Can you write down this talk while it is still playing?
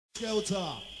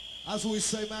Skelter. As we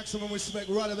say, maximum respect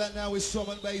right about now with drum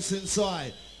and bass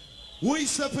inside. We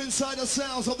step inside the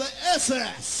sounds of the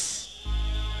SS.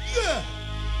 Yeah!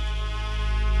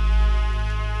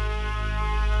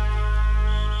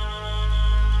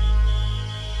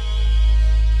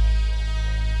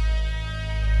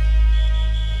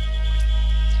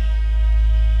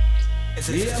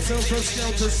 The Helter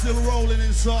Skelter still rolling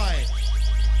inside.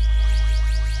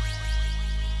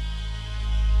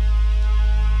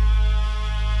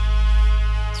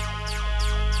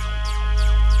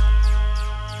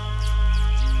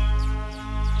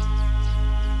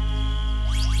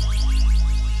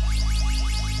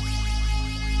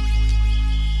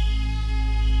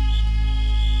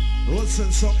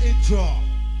 Listen, some intro.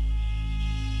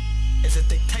 It's a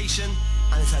dictation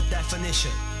and it's a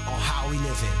definition on how we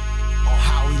live in. On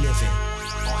how we live in.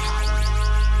 On how we...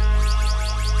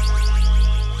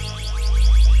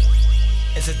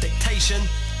 It's a dictation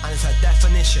and it's a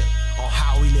definition on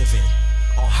how we live in.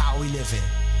 On how we live in.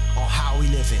 On how we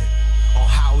live in. On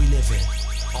how we live in.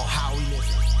 On how we live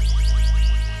in.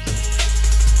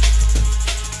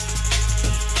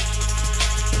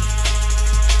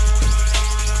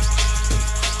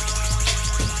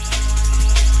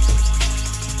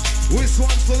 This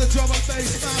one's for the drum and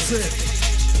bass massive.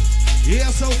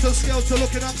 Yes, Helter Skelter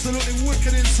looking absolutely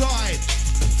wicked inside.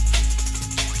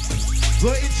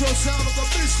 The intro sound of the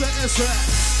Mr. SS.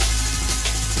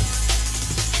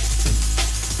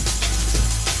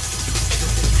 It's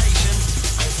a dictation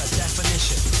and it's a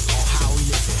definition on how we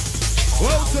live it.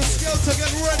 Helter Skelter,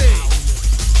 get ready.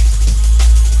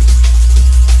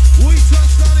 We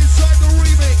touch down inside the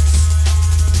remix.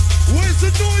 Where's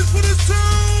the noise for the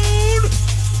sound?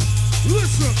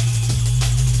 Listen.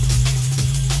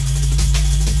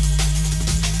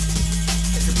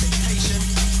 It's a dictation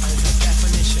and it's a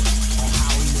definition on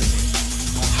how we live it.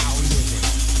 On how we live it.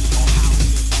 On how we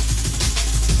live it.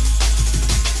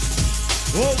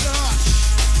 Oh gosh.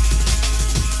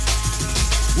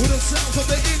 With the sounds of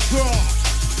the intro.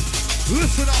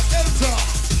 Listen up, Helter.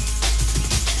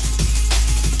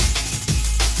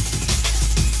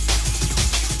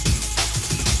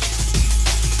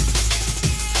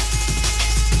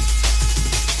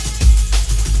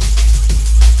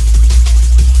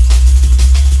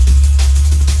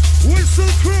 Whistle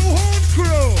crew, horn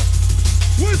crew.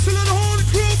 Whistle and horn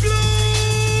crew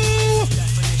blow.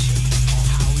 Definition on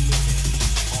how we live it.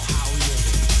 On how we live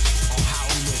it. On how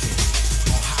we live it.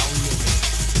 On how we live it.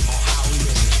 On how we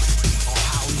live it. On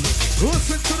how we live it.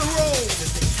 Listen to the roll. It's a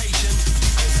dictation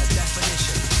and it's a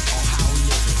definition on how we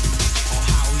live it. On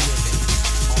how we live it.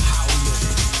 On how we live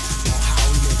it. On how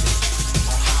we live it. On how we live it.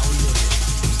 On how we live it.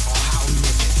 On how we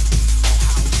live it.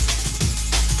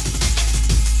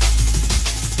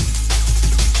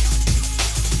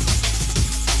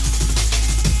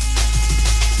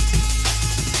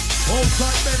 Old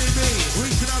time Benny B,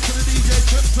 reaching out to the DJ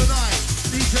Trip tonight.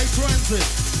 DJ Transit,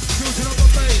 shooting up the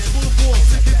bass, full force,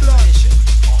 sticky blood. Definition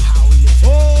on how we live it.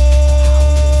 Oh,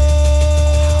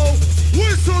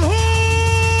 whistle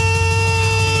horns!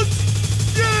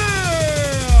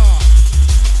 Yeah!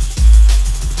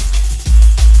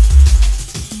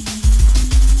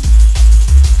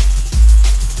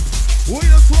 We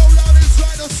just roll out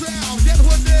inside the sound. Get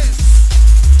with this.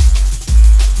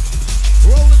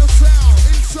 Rolling the sound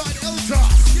inside Helter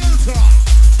Skelter.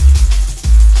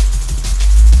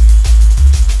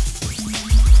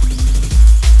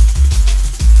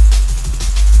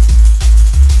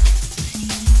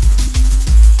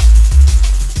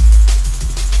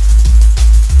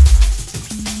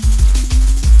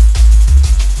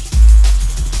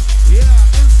 Yeah,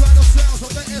 inside the sounds of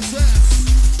the SS.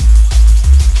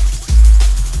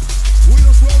 We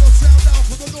just roll the sound out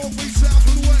from the north, east, south,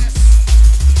 and west.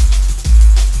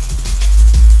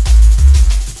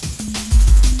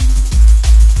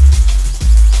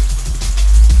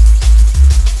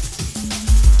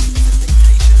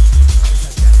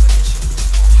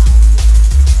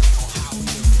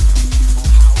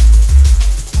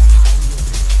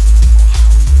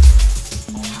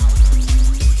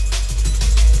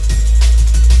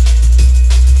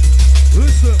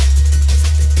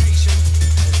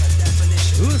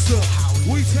 Listen,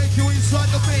 we take you inside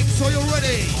the mix, so you're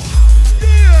ready?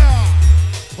 Yeah!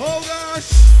 Oh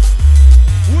gosh!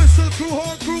 Whistle crew,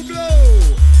 horn crew, blow!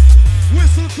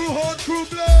 Whistle crew, horn crew,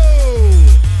 blow!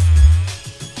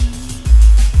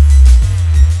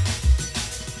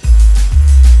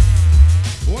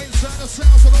 We're inside the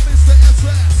sounds of the Mr.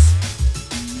 SS.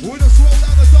 We just roll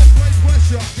down the top plate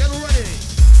pressure. Get ready!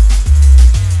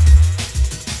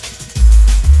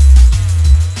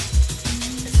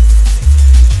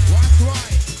 That's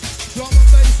right. Drum and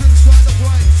bass inside the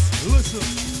place.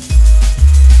 Listen.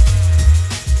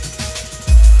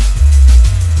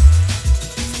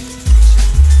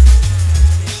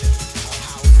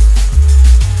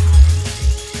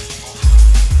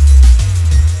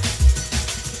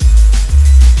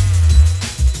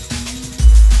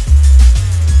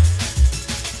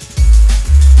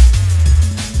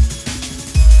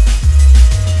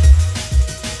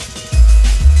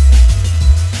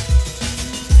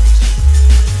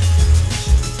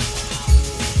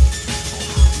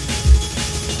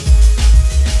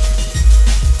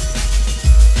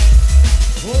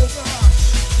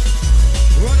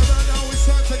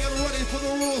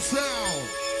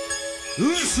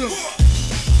 Listen.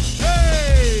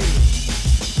 Hey!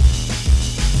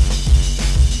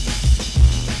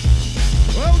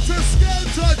 Helter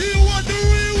Skelter, do you want the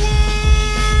rewind?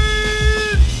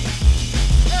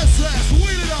 SS,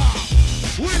 wheel it up.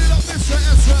 Wheel it up, Mr.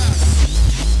 SS.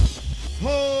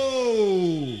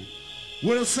 Oh!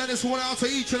 We'll send this one out to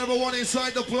each and every one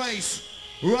inside the place.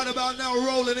 Right about now,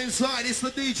 rolling inside. It's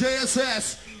the DJ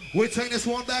SS. We take this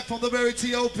one back from the very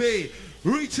T.O.P.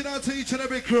 Reaching out to each and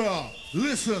every crew.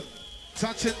 Listen,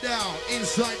 touch it down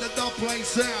inside the dubplate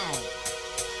sound.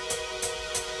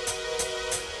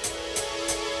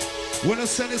 We're gonna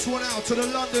send this one out to the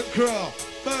London crew,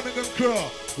 Birmingham crew,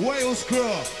 Wales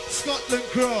crew, Scotland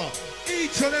crew,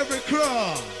 each and every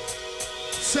crew.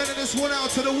 Sending this one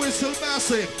out to the Whistle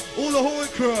Massive, all the Horn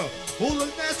crew, all the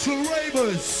natural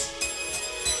ravers.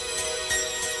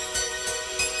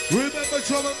 Remember,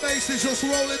 drum and bass is just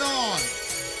rolling on.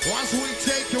 Once we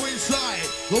take you inside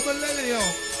the millennium,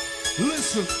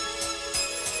 listen.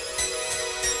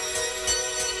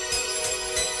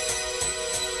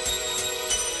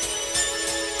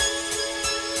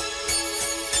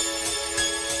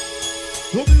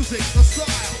 The music, the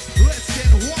style, let's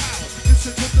get wild.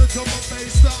 Listen to the drum and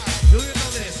bass style. Do you know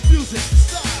this? Music,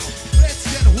 style, let's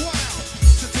get wild.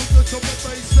 Listen to the drum and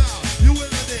bass style. You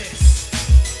into this?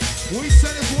 We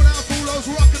send this one out to all those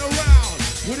rocking around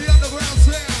with the underground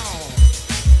sound.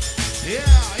 Yeah,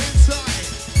 inside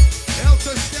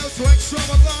Helter Skelter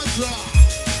extravaganza.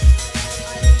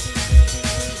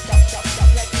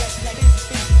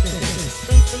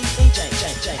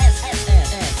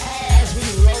 As we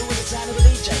roll with the sound of the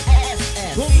DJ.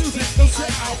 The music, the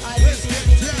sound, let's get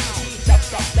down.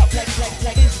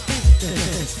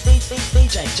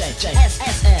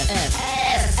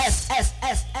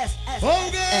 Oh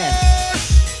gosh!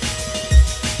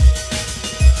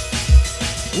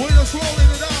 We're just rolling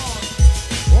it on.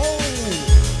 Oh,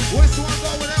 this one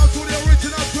going out to the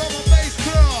original drum and bass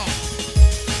crew.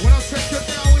 When I take it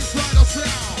down inside the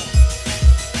sound.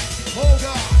 Oh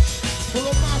gosh, for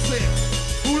the massive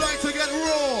who like to get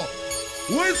raw.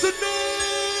 Where's the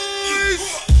noise?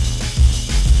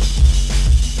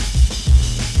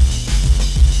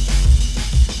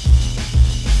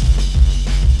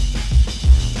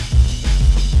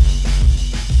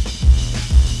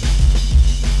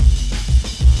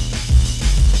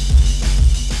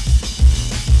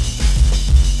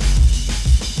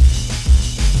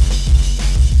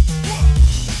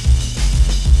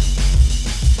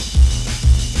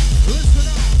 Listen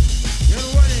up, get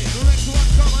ready. The next one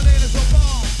coming in is a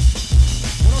bomb.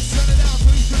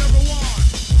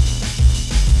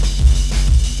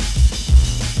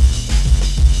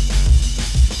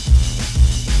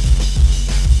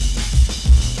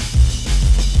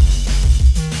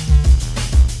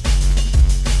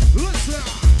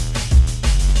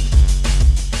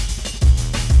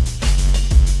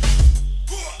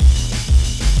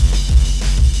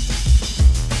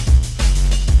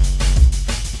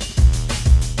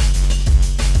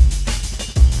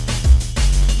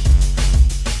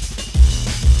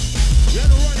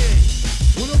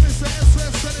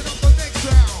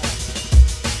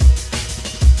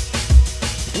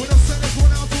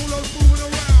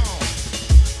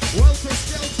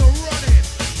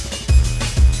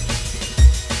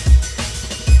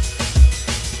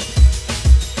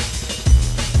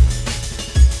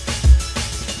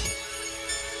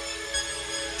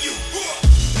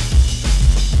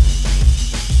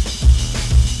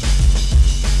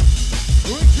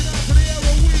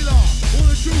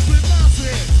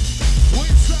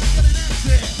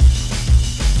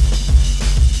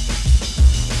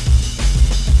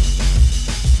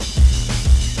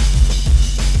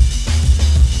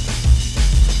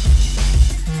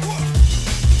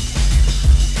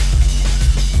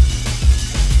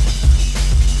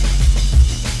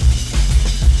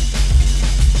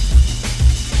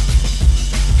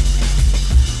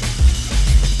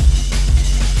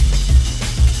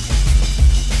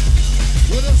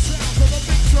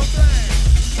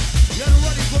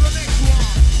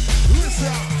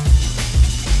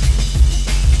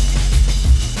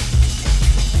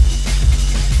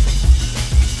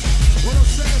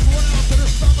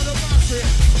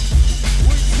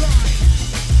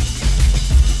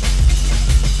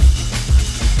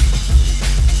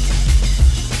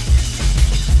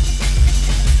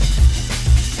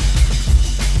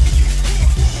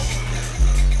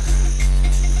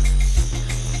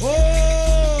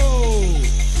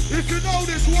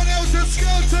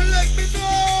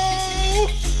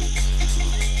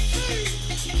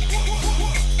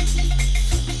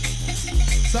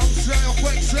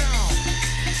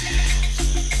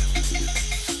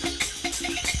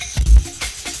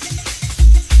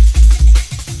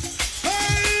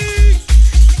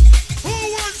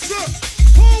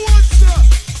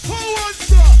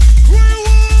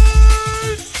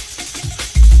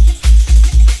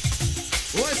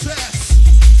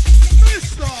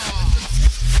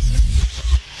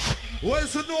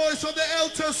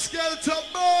 Skelter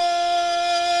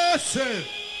massive.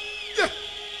 Yeah.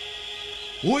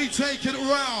 We take it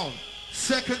round.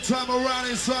 Second time around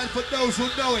inside for those who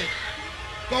know it.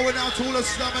 Going out to all the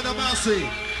slum and the massy.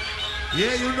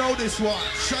 Yeah, you know this one.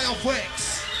 Shy of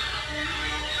X.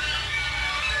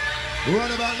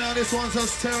 Right about now, this one's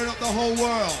just tearing up the whole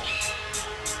world.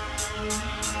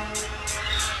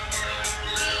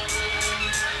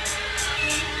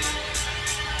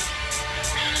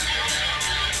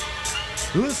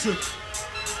 Listen.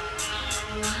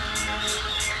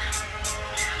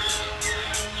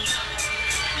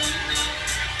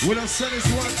 We're gonna send this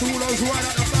one to all those right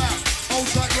at the back.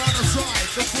 Outside, round the side,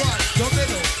 the front, the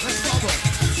middle. Let's bubble.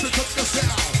 Sit up the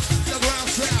sound, the ground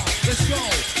sound. Let's go.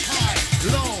 High,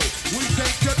 low. We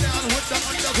take you down with the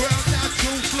underground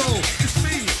natural flow. It's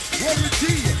me, Warren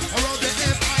G, around the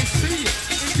MIC.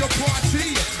 In your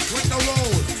party, with the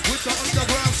road, with the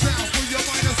underground sound through your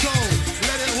mind and soul.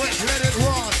 Let it wet, let it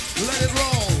run, let it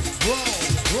roll, roll,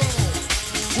 roll.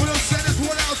 We're gonna send this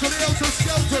one out to the Helter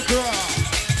Skelter crowd.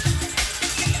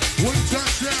 We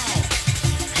touch down.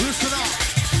 Listen up.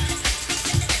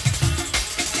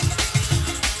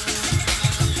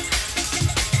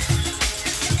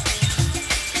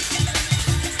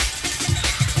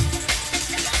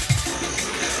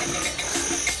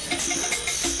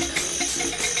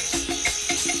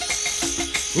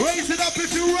 Raise it up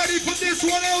if you're ready for this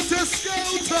one, Helter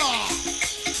Skelter.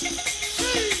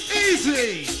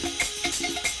 Easy.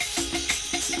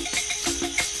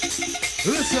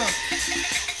 Listen.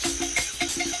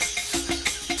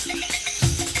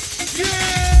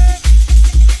 Yeah!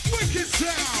 Wicked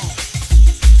sound!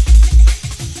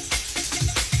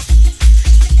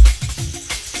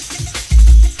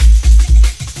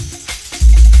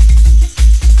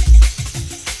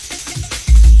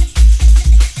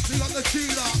 We got the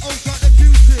Sheila, outside the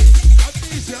beauty,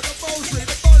 Amnesia, the Mosley,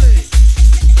 the Bully.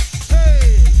 Hey,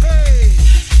 hey!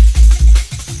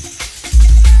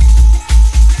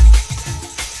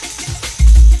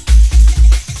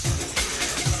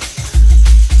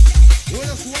 We'll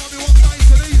just warm you up nice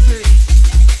and easy.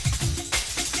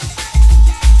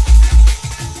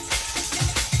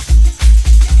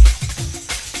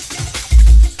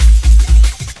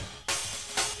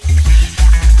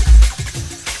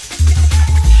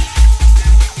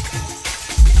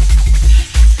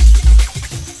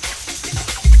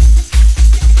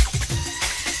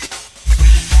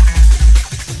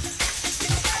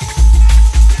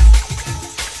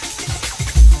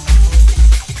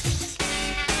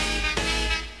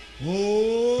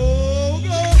 Oh,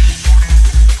 God.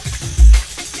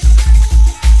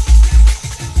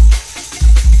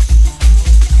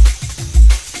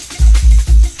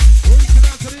 Reaching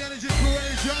out to the energy crew,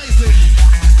 energizing.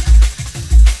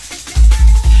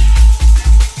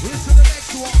 Listen to the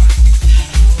next one.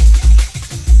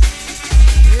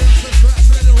 Yes, that's right.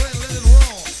 Let it red, let it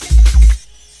roll.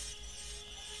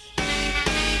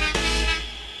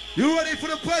 You ready for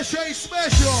the pressure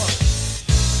special?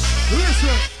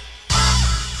 Listen.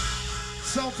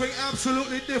 Something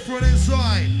absolutely different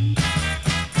inside.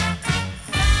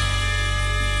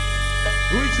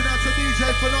 Reaching out to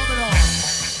DJ Phenomenon.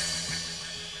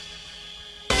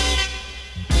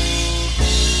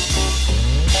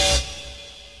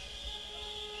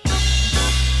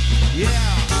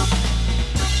 Yeah.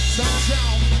 Some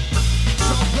sound.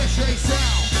 Some pressure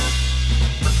sound.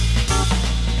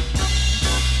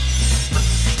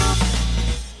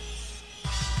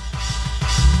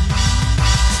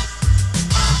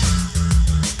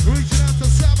 Reaching out to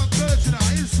Sam and Bertina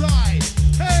inside.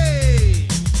 Hey!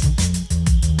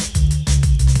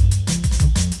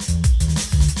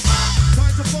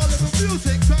 Time to follow the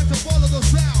music, time to follow the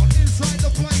sound. Inside the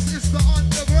place, it's the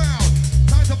underground.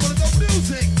 Time to follow the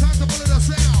music, time to follow the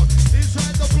sound.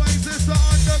 Inside the place, it's the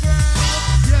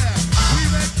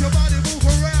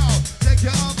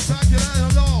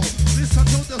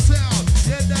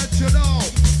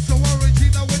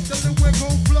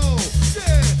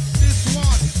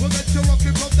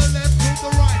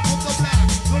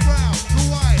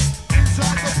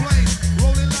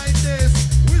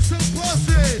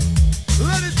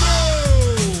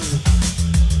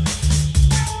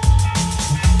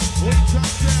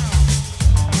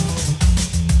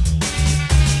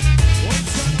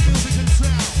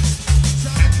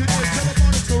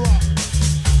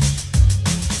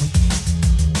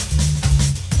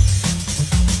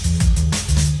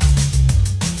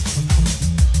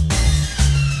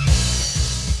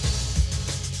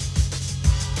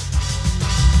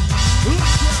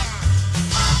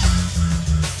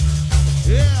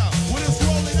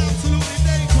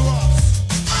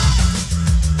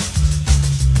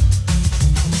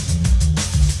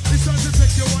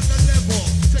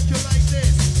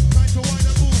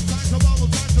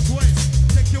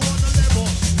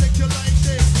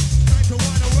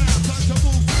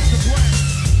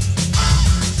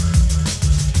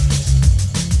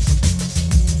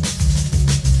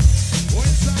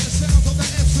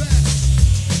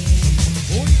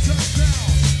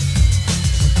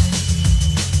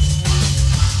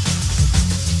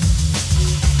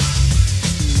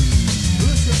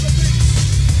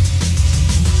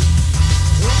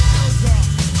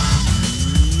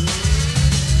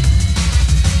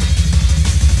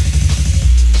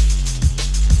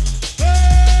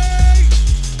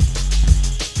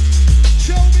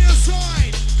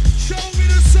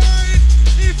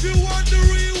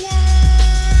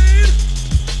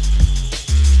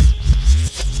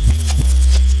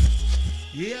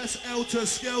Helter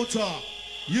Skelter.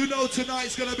 You know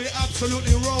tonight's gonna be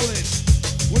absolutely rolling.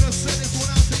 We're gonna send this one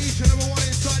out to each and every one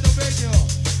inside the venue.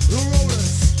 The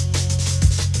rollers.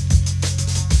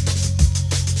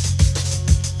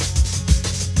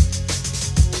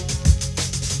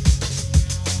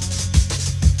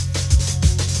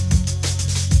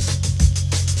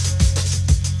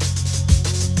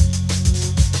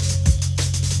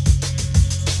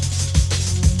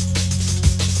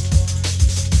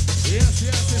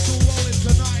 Yes, it's all rolling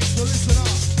tonight, so listen up.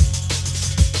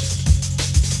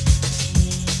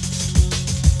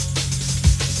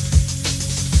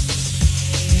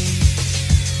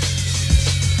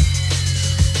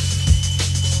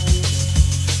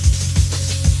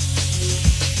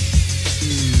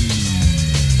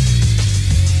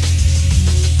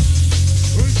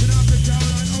 Reaching out to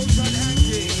Caroline outside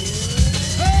Angie.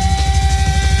 Hey!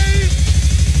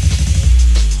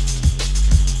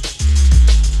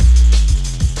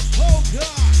 Oh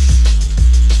gosh!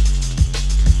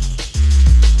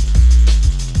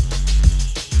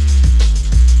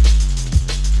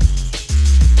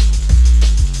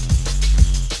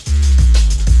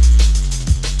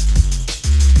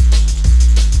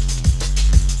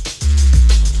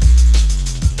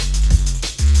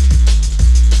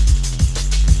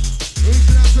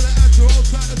 Reaching out to the Andrew, all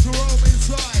time to Jerome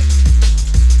inside.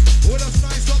 With us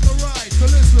nice on the right, so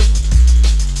listen.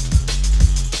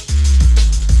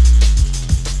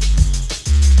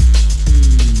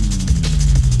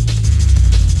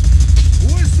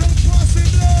 Whistle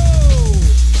crossing low.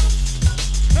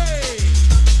 Hey.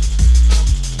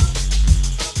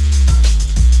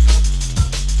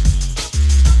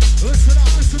 Listen up,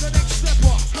 listen to the next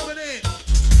stepper coming in.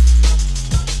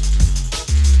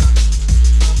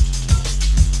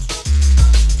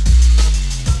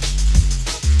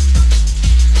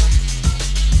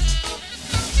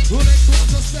 The next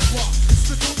one's a stepper, it's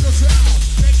the tune to sound.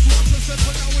 Next one's a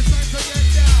stepper, now it's time to get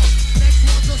down. Next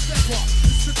one's a stepper,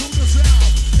 it's the tune to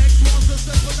sound. Next one's a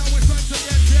stepper, now it's time to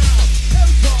get down.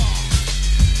 Helter!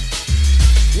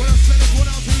 When I send this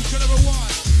one out to each and every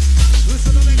one,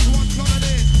 listen to the next one coming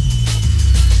in.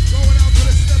 Going out to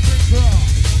the stepping club.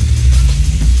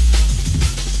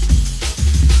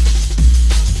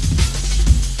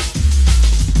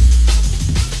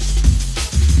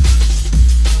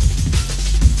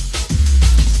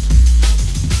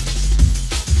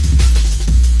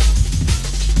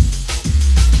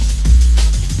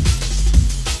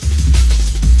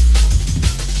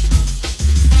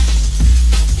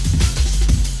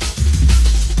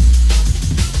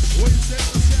 When you say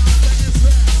the sound that is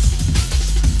best,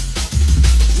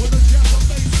 with a jazz and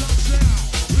bass comes down,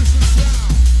 listen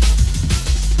sound. Right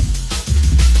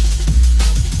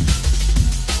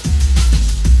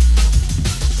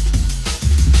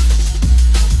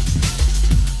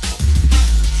now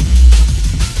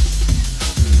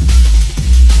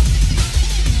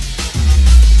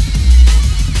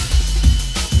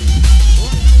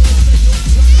we're gonna take you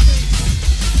inside the mix.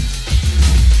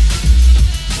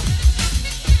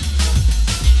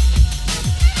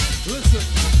 Listen.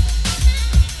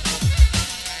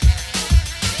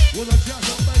 With a jazz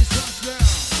and bass touchdown.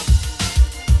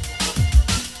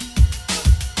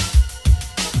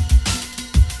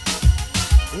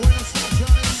 When I start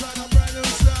down inside a brand new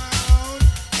sound,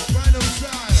 brand new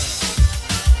style.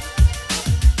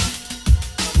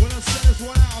 When I send this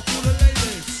one out to the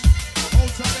ladies, all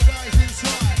time the guys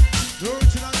inside, the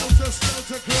original Helter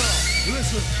Skelter girl.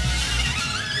 Listen.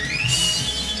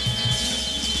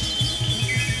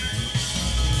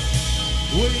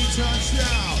 We touch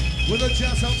down with a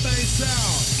jazz and bass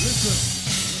sound. Listen.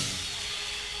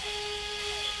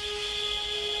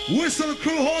 Whistle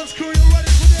crew, horns crew, you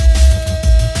ready for this?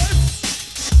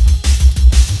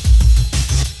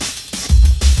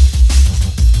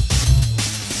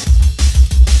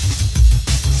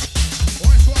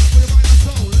 Voice rock for your mind and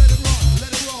soul. Let it rock,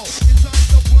 let it roll. Inside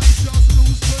the place, just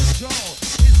lose control.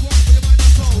 It's rock for your mind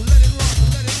and soul. Let it rock,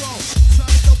 let it roll.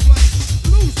 Inside the place,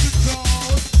 lose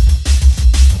control.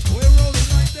 We're rolling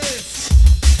like this.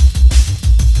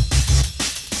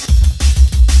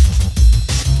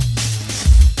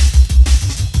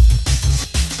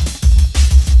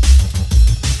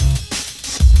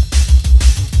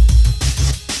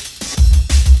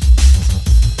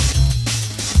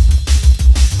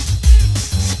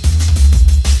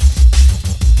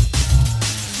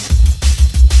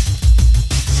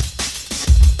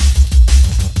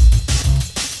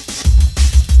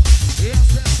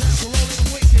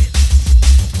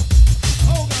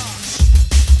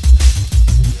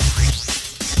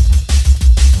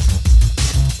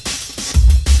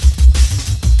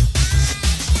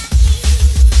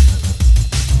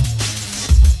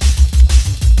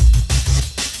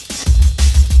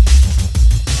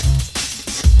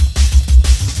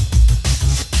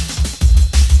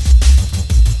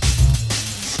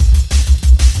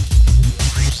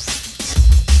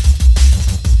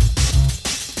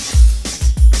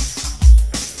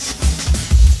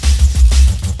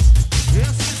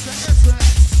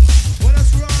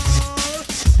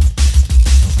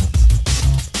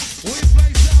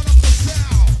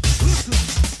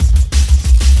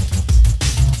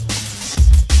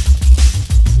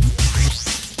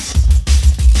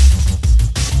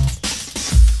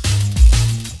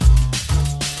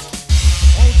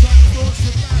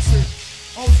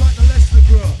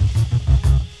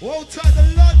 Outside the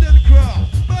London crowd,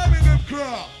 Birmingham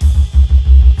crowd,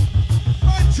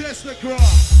 Manchester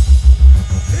crowd,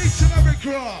 each and every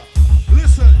crowd.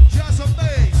 Listen, jazz and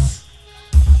bass.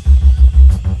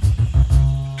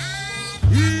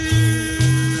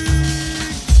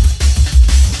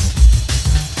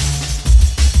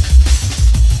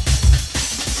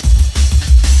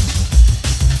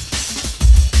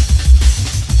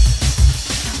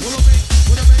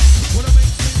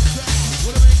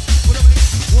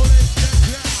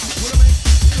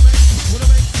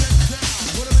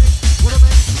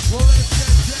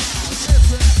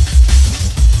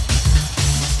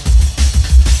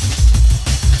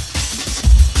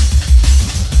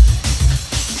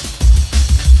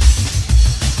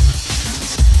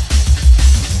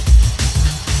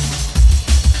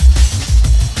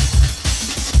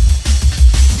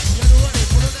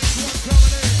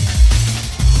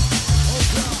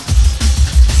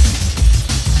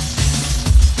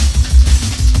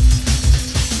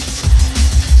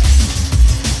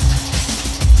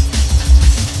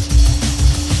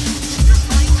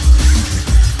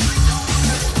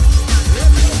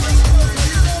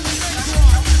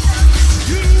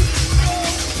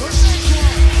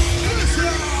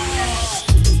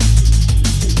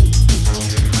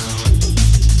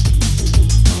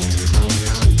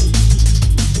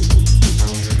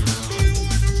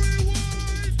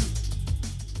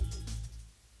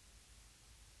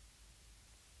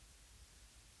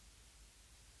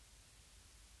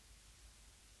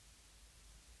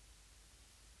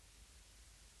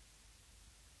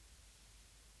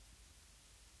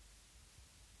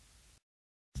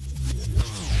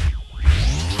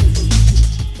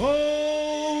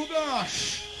 Oh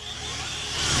gosh!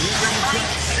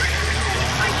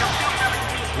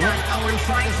 Right now we're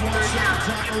inside this one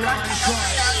time around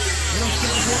inside. No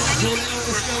sense of rolling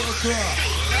over the crowd.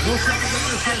 No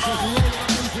sense of rolling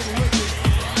over the wicked.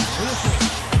 Listen.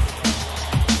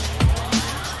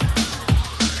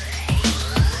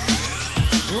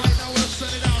 Right now we're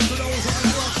set it out to those on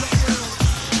the WhatsApp world.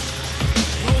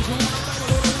 Those who want to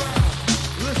follow all around.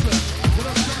 Listen, with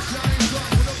a sunshine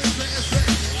inside, with a big thing to say.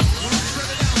 We're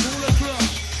set it out to all the crowd.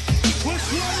 Which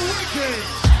one wicked?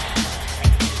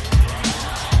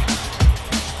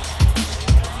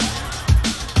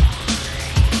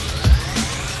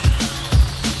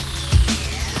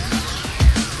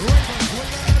 Right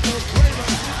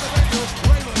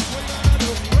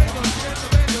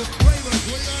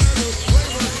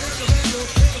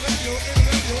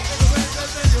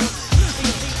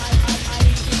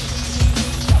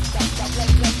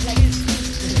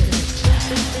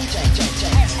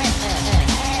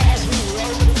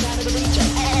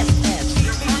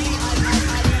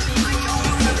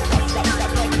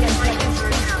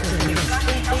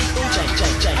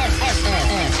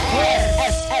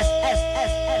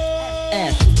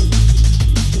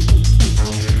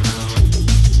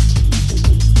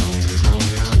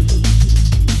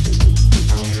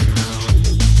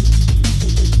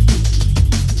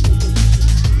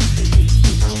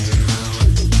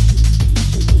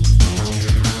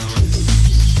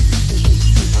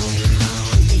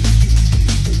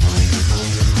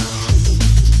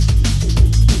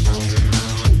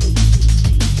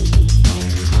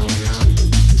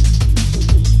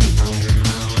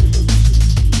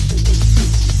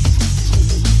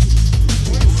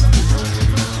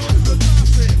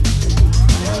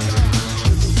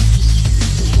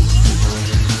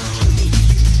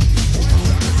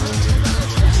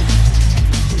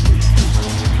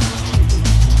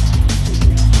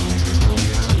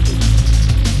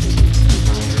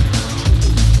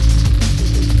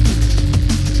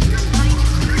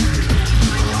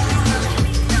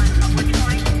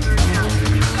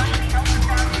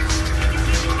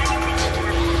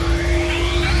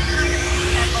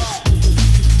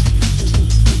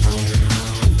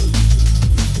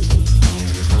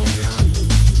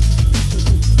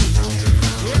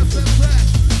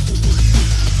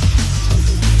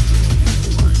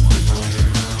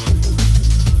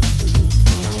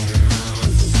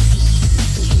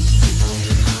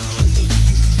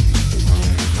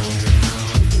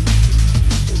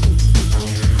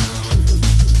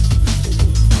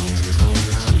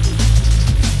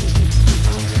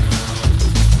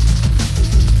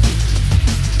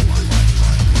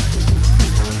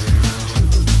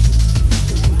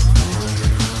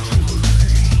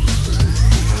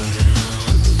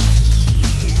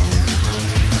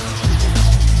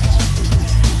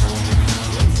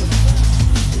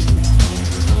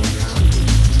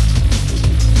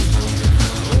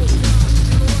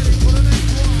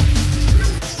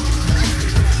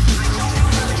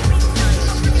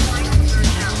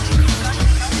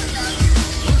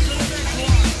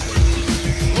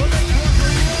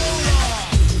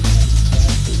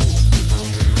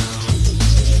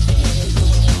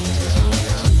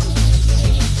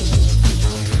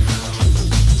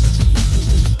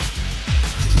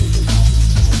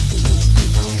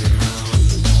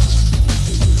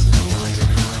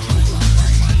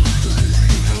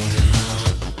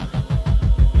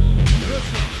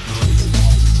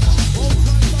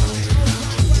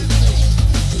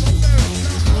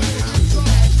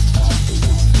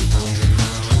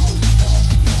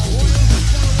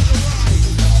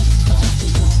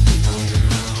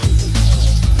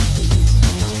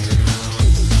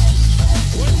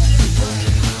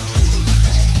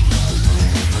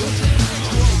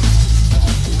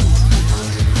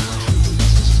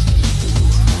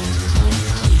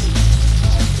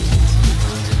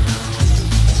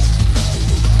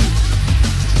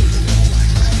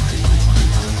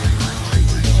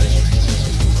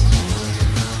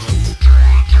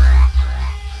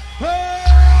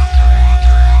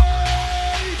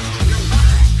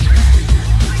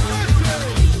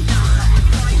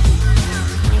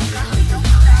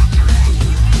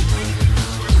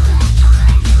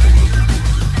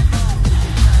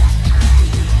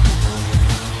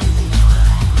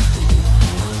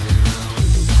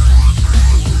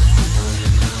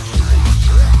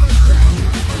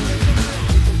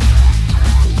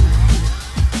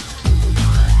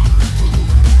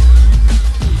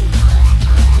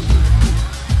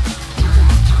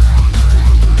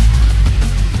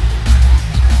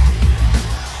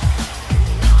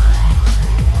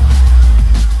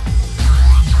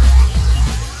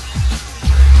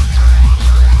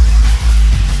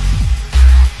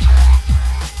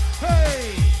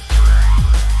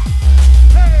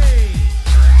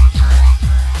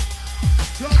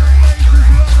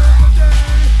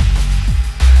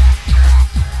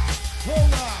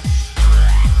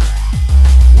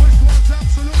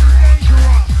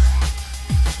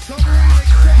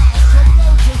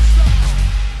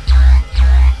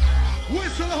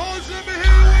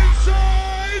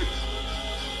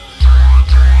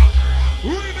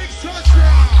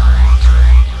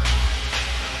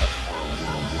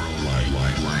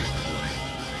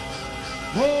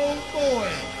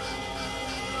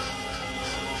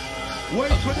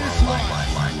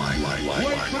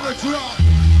drop.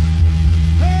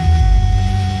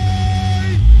 Hey!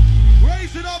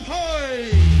 Raise it up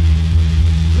high.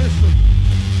 Listen.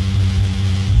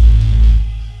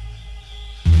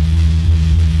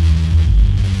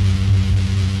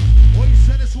 We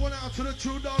send this one out to the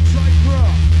true dog side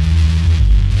crowd.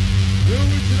 The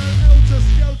original Helter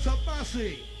Skelter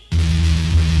Massey.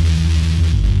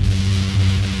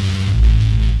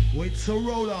 Wait, so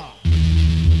roller.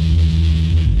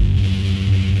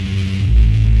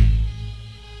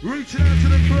 Reaching out to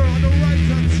the crew on the right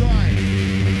hand side.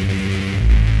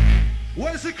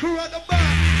 Where's the crew at the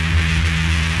back?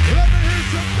 Let me hear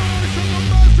some noise from the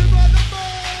massive at the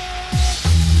back.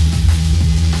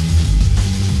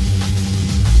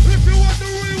 If you want the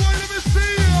rewind, let me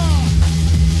see ya.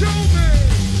 Show me.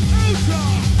 Helter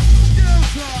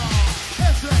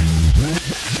Skelter.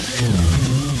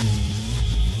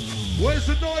 Where's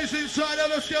the noise inside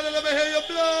Helter Skelter? Let me hear you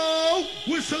blow.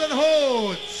 Whistle and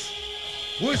horns.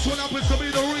 Which one happens to be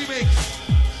the remix?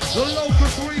 The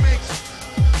Locust remix.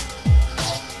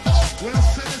 We'll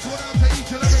send this one out to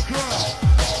each and every crowd.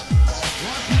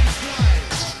 Right to the slide.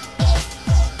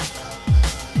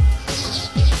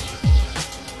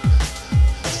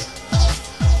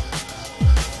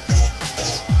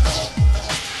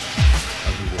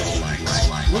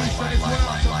 We'll send this one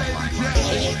out to Baby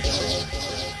Jelly.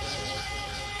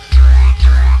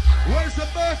 Where's the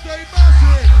birthday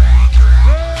massive?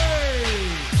 Hey!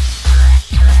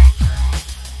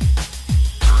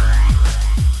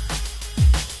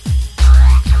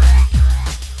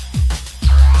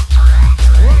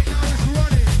 Right now it's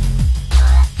running.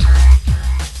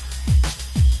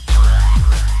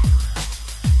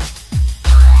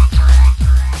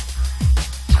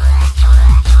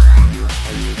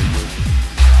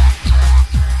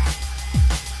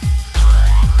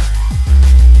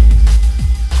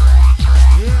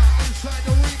 Yeah, inside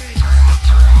the remix.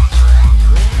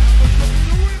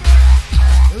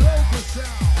 Local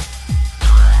sound.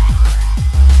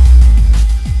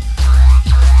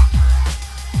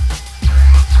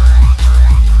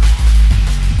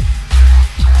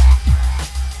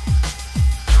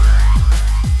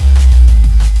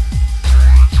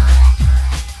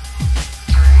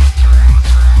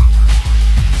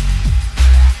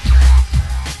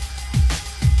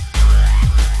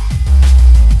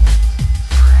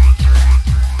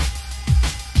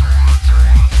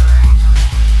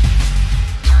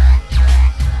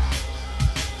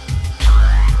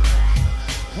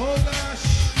 Oh gosh.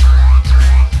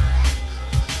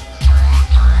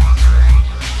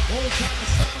 All time to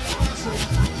sound massive.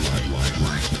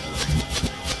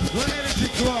 The energy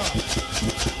club.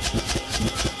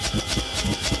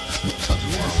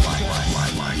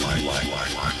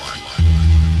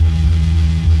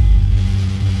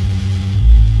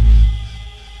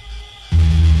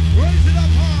 Raise it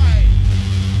up high.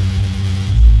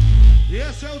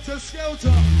 Yes, Helter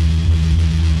Skelter.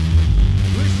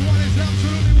 This one is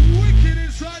absolutely wicked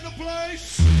inside the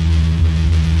place.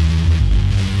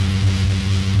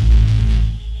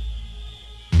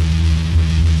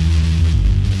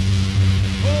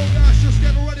 Oh gosh, just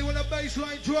getting ready with the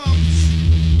bassline drums.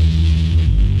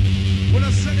 We're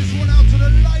gonna send this one out to the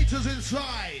lighters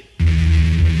inside.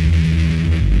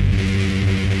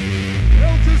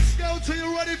 Helter Skelter,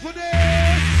 you ready for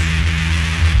this?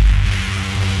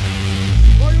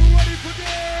 Are you ready for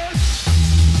this?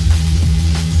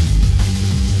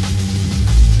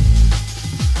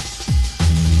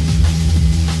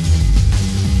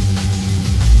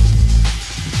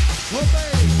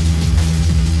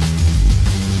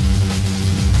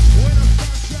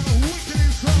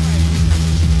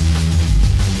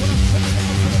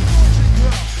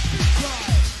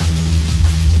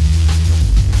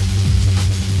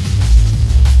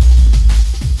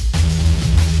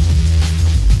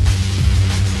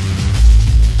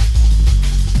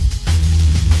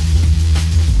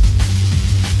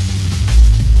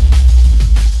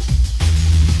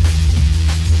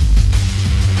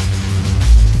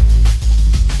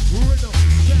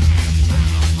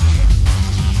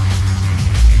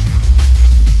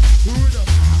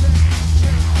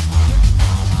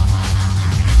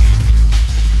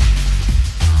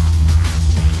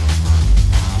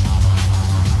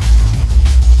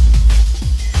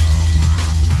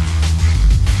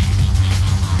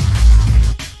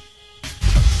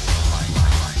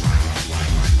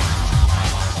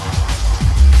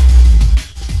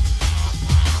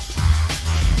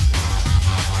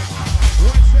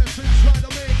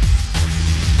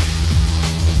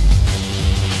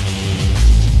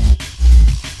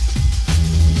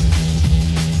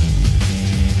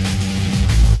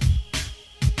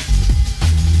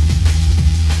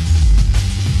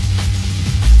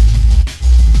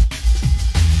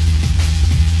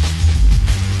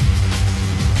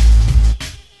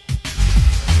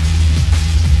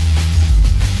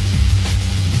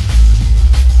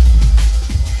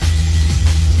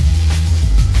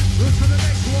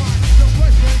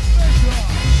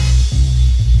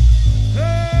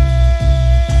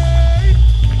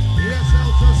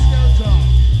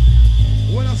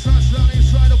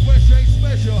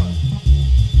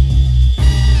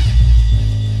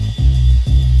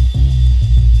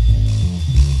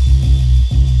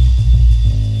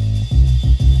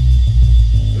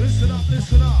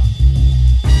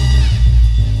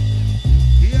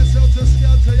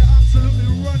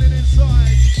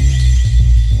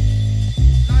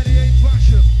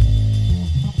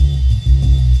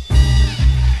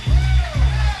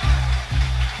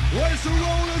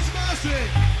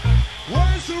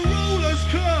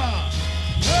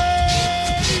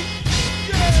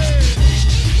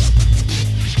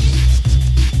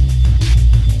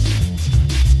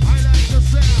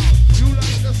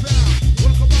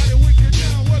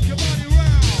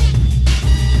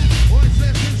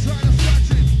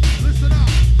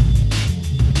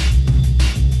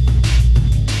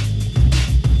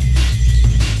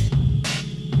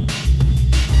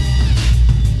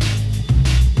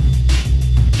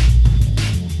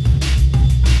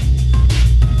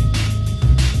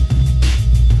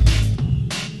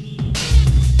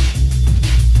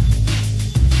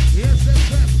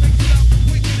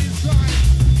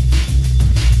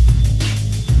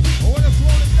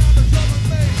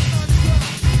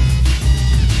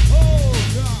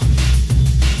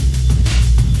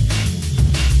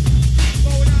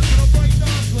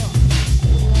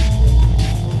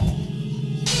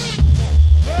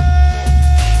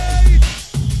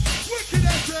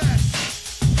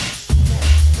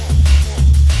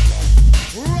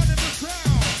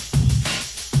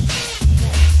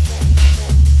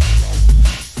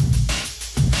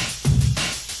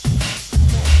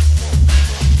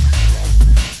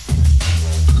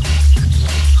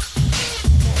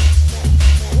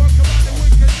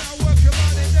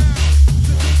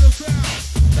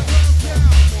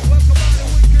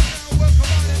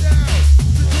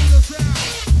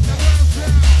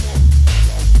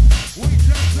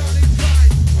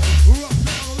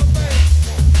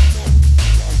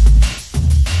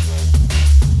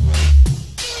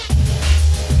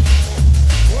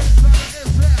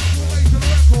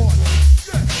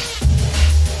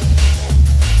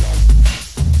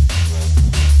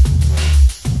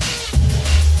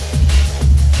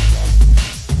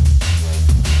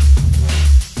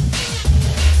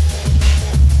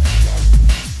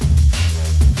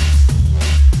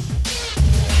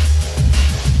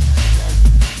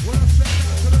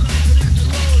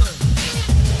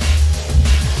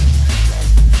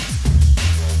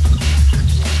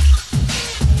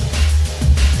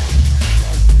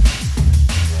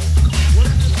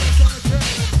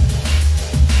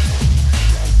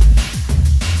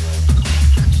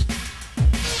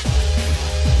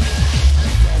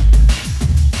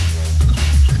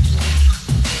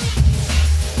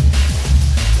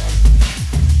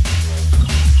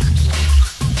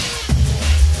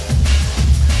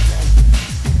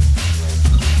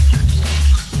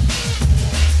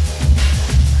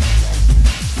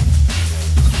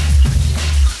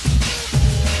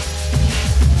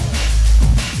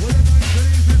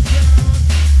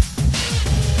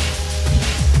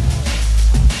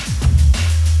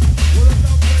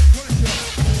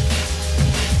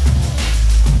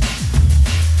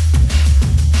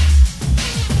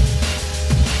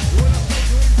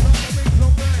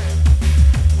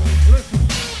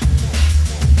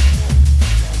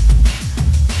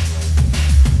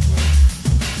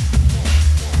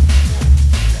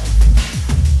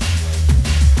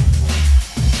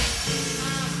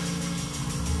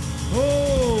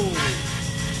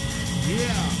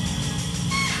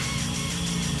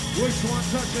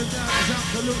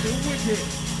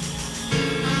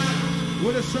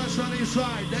 With the sunshine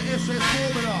inside, the SS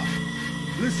formula.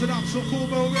 Listen up, some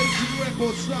formal racing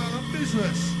record style and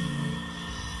business.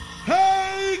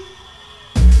 Hey!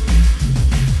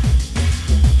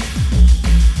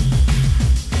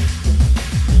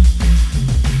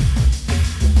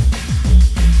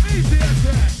 Easy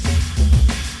SS.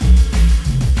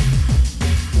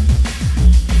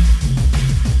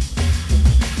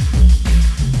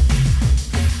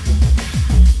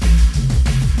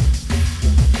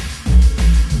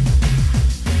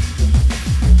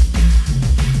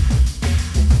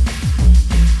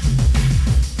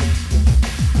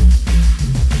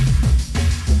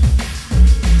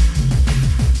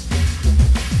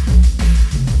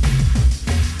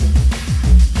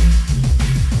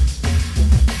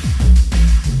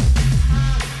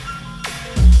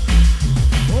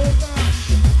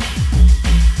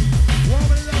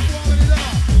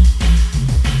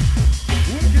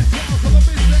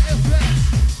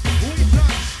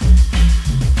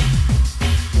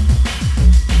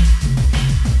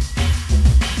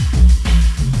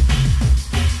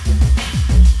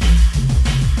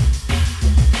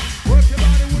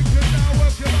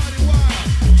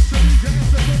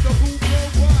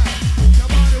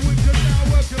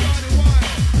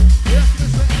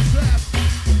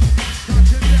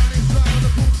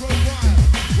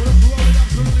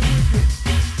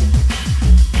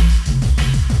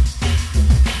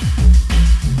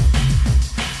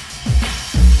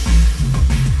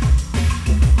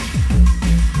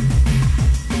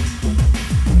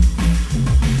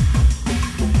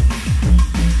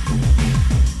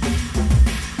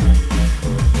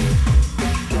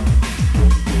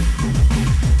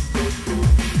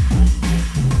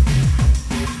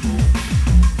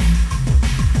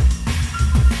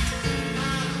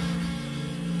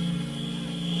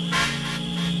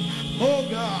 Oh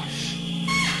gosh.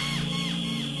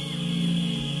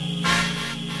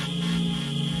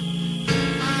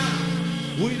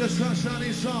 We the sunshine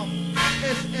is some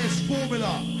SS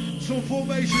formula, some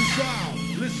formation style.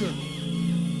 Listen.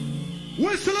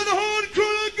 Whistle on the horn,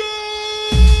 crew and go!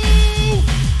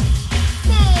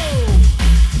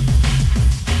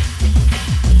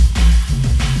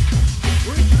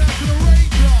 Reaching out to the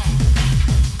ranger.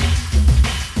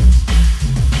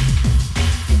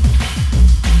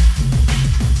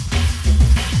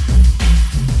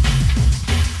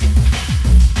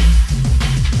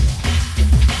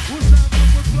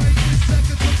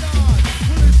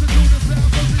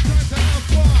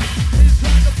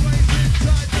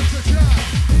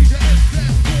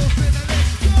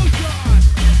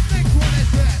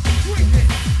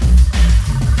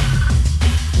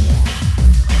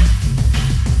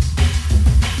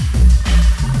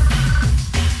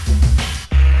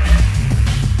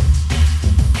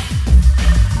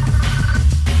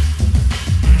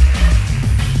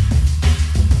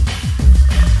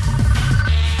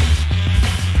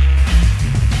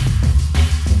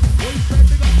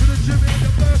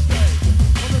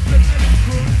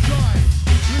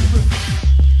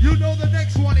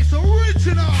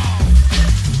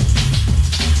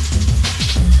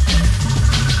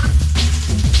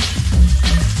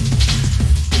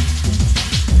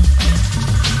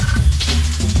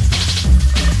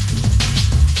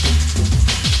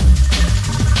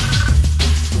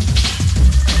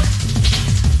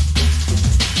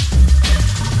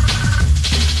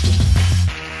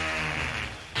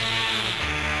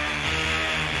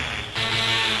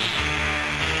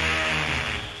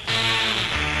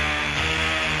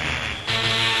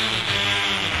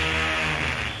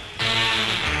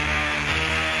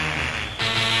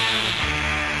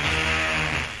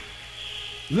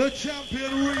 The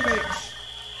Champion Remix.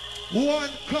 One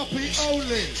copy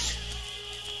only.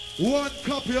 One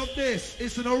copy of this.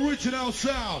 It's an original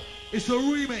sound. It's a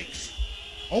remix.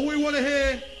 And we want to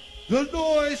hear the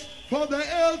noise from the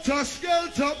Helter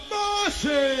Skelter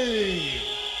Mercy.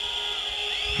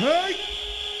 Hey?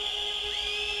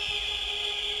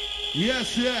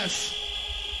 Yes, yes.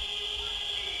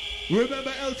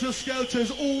 Remember, Helter Skelter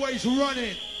is always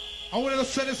running. I want to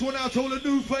send this one out to all the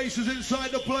new faces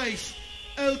inside the place.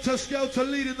 Helter Skelter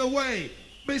leading the way.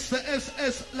 Mr.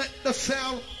 SS, let the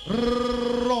sound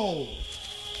roll.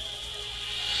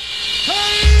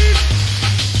 Hey!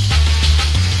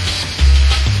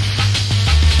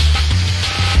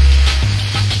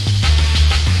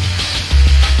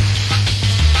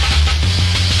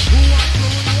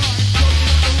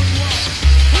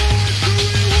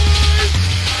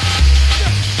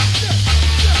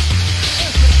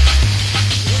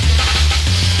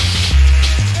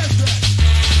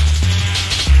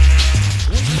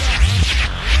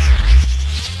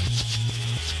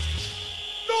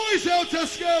 Helter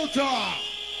Skelter!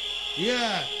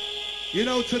 Yeah. You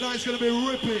know tonight's gonna be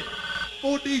ripping.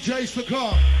 More DJs to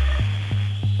come.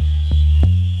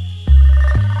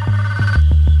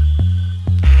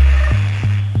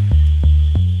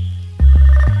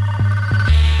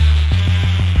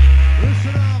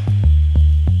 Listen up.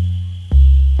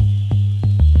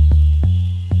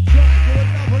 Trying to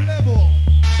another level.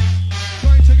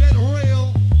 Trying to get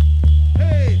real.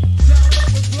 Hey, sound up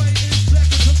and play in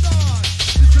seconds of none.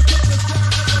 Listen to the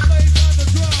sound of the bass and the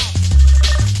drum.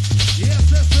 Yes,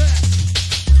 that's it.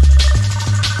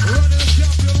 Running the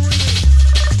champion remix.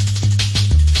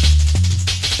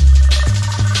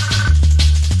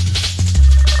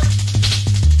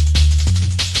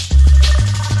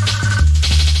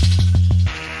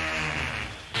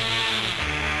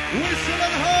 Whistle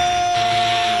and horns.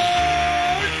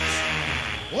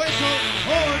 Whistle,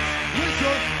 horns,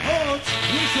 whistle, horns,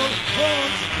 whistle,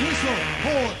 horns, whistle,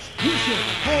 horns, whistle,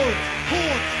 horns,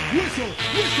 horns, whistle,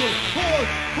 whistle,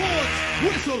 horns, horns,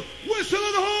 whistle, whistle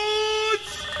and horns.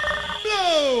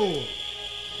 Blow.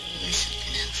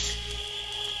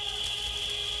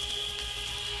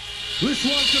 This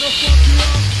one's gonna fuck you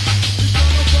up. It's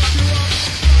gonna fuck you up.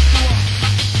 Fuck you up.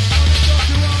 Gonna fuck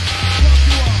you up. Fuck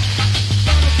you up.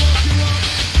 Gonna fuck you up.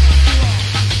 Fuck you up.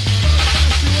 Gonna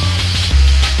mess you up.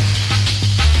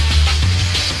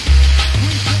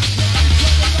 We just got each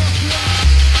other lost you up.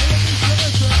 And let me say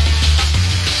this.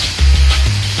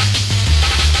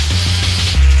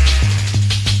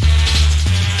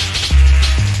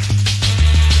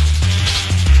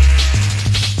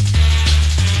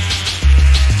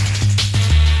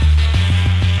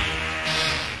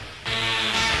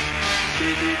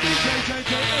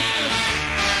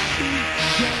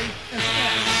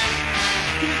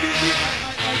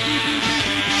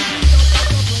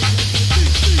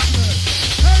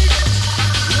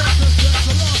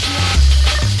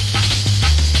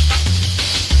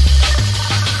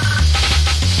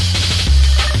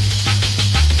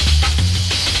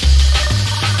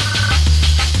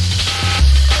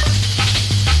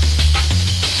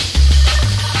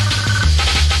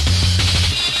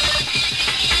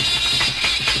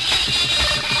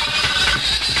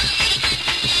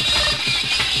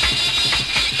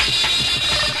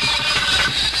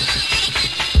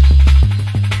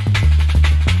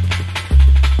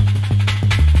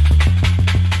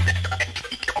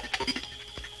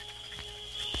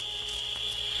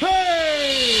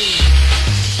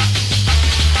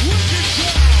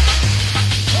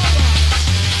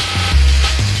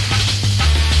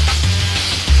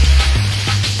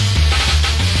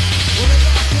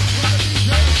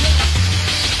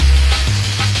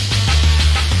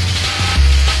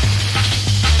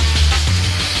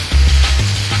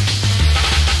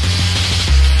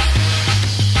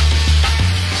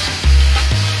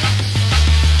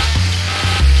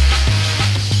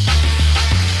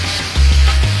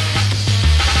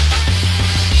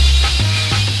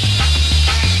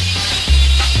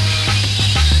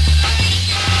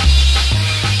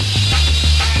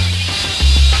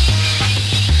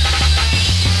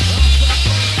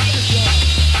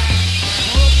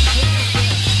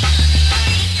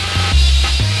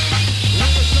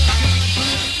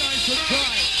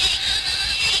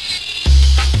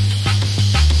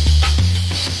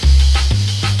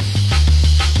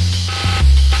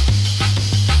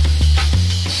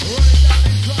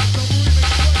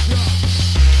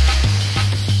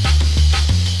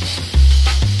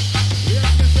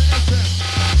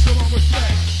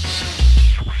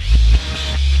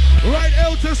 Right,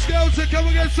 Helter Skelter, come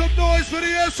and get some noise for the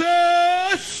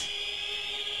SS!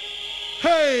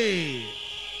 Hey!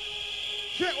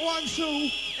 Check 1, 2,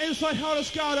 inside Helter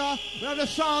Skelter, we have the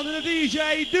sound of the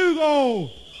DJ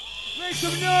Dougal. Make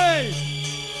some noise!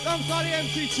 Alongside the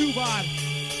MC2 band.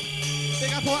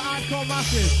 Big up our hardcore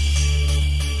masses.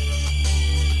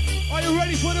 Are you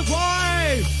ready for the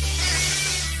vibe?